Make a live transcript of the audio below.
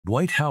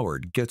Dwight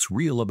Howard gets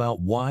real about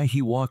why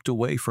he walked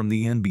away from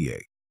the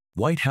NBA.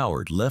 Dwight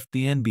Howard left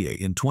the NBA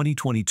in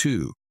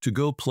 2022 to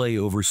go play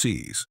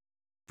overseas.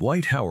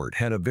 Dwight Howard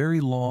had a very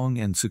long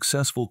and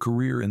successful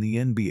career in the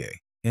NBA,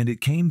 and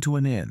it came to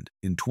an end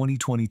in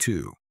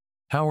 2022.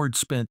 Howard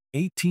spent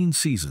 18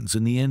 seasons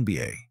in the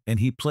NBA,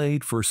 and he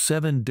played for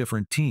 7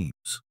 different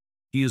teams.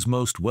 He is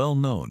most well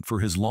known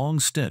for his long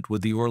stint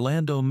with the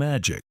Orlando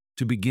Magic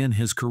to begin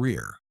his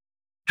career.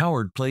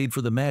 Howard played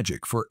for the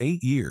Magic for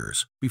 8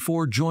 years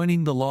before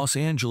joining the Los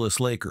Angeles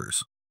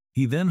Lakers.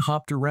 He then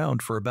hopped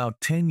around for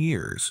about 10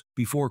 years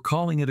before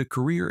calling it a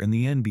career in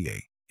the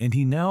NBA, and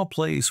he now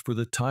plays for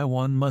the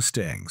Taiwan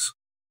Mustangs.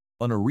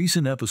 On a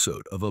recent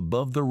episode of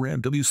Above the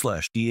Rim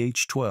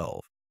W/DH12,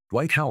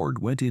 Dwight Howard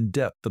went in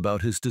depth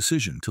about his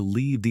decision to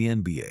leave the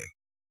NBA.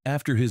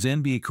 After his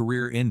NBA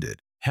career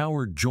ended,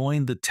 Howard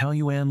joined the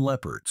Taoyuan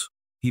Leopards.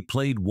 He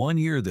played 1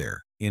 year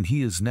there, and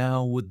he is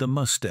now with the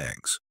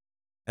Mustangs.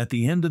 At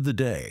the end of the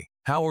day,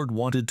 Howard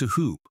wanted to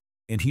hoop,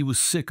 and he was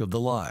sick of the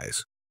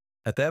lies.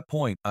 At that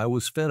point, I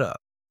was fed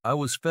up. I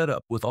was fed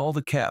up with all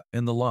the cap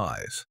and the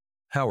lies,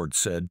 Howard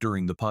said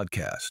during the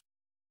podcast.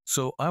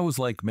 So I was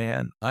like,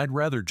 man, I'd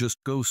rather just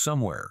go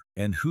somewhere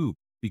and hoop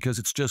because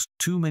it's just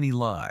too many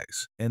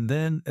lies, and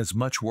then as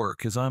much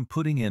work as I'm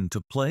putting in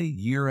to play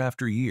year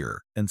after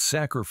year and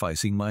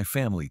sacrificing my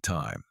family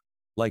time.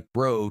 Like,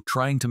 bro,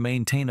 trying to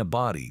maintain a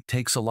body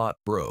takes a lot,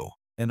 bro.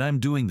 And I'm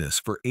doing this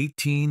for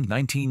 18,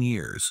 19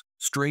 years,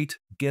 straight,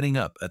 getting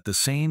up at the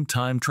same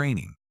time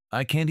training.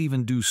 I can't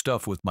even do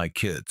stuff with my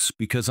kids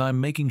because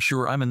I'm making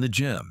sure I'm in the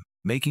gym,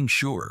 making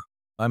sure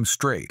I'm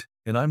straight,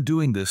 and I'm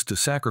doing this to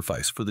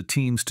sacrifice for the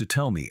teams to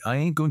tell me I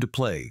ain't going to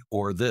play,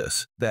 or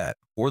this, that,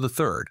 or the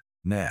third.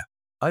 Nah,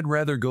 I'd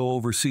rather go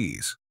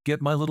overseas,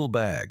 get my little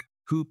bag,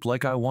 hoop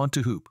like I want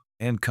to hoop,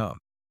 and come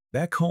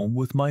back home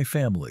with my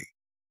family.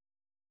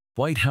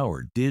 Dwight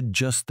Howard did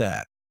just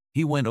that.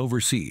 He went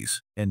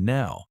overseas, and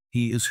now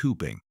he is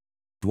hooping.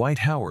 Dwight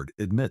Howard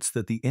admits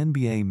that the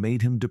NBA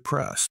made him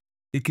depressed.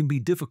 It can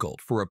be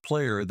difficult for a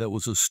player that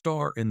was a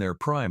star in their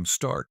prime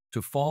start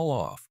to fall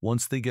off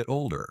once they get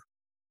older.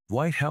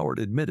 Dwight Howard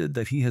admitted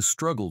that he has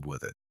struggled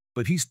with it,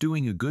 but he's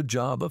doing a good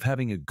job of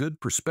having a good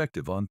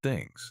perspective on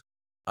things.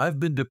 I've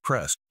been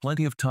depressed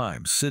plenty of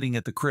times sitting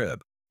at the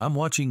crib. I'm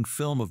watching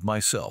film of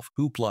myself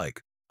hoop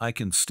like I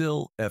can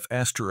still F***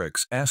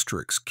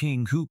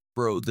 king hoop,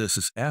 bro, this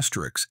is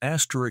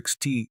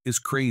 **T is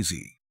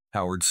crazy,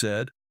 Howard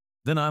said.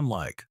 Then I'm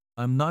like,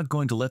 I'm not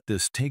going to let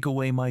this take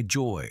away my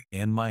joy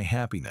and my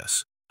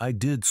happiness. I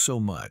did so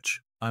much.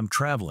 I'm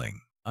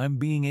traveling. I'm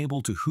being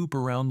able to hoop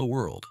around the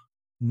world.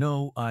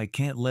 No, I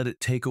can't let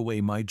it take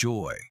away my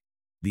joy.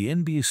 The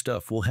NBA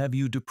stuff will have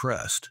you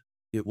depressed.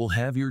 It will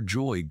have your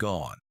joy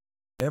gone.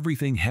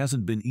 Everything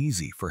hasn't been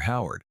easy for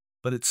Howard,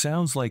 but it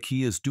sounds like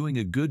he is doing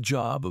a good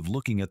job of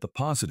looking at the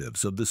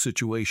positives of the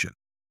situation.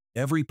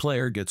 Every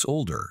player gets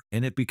older,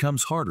 and it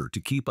becomes harder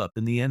to keep up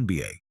in the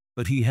NBA,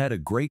 but he had a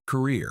great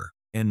career,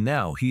 and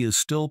now he is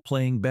still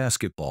playing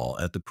basketball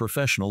at the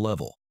professional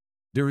level.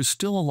 There is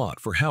still a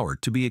lot for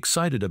Howard to be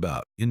excited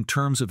about in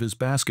terms of his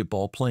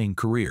basketball playing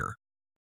career.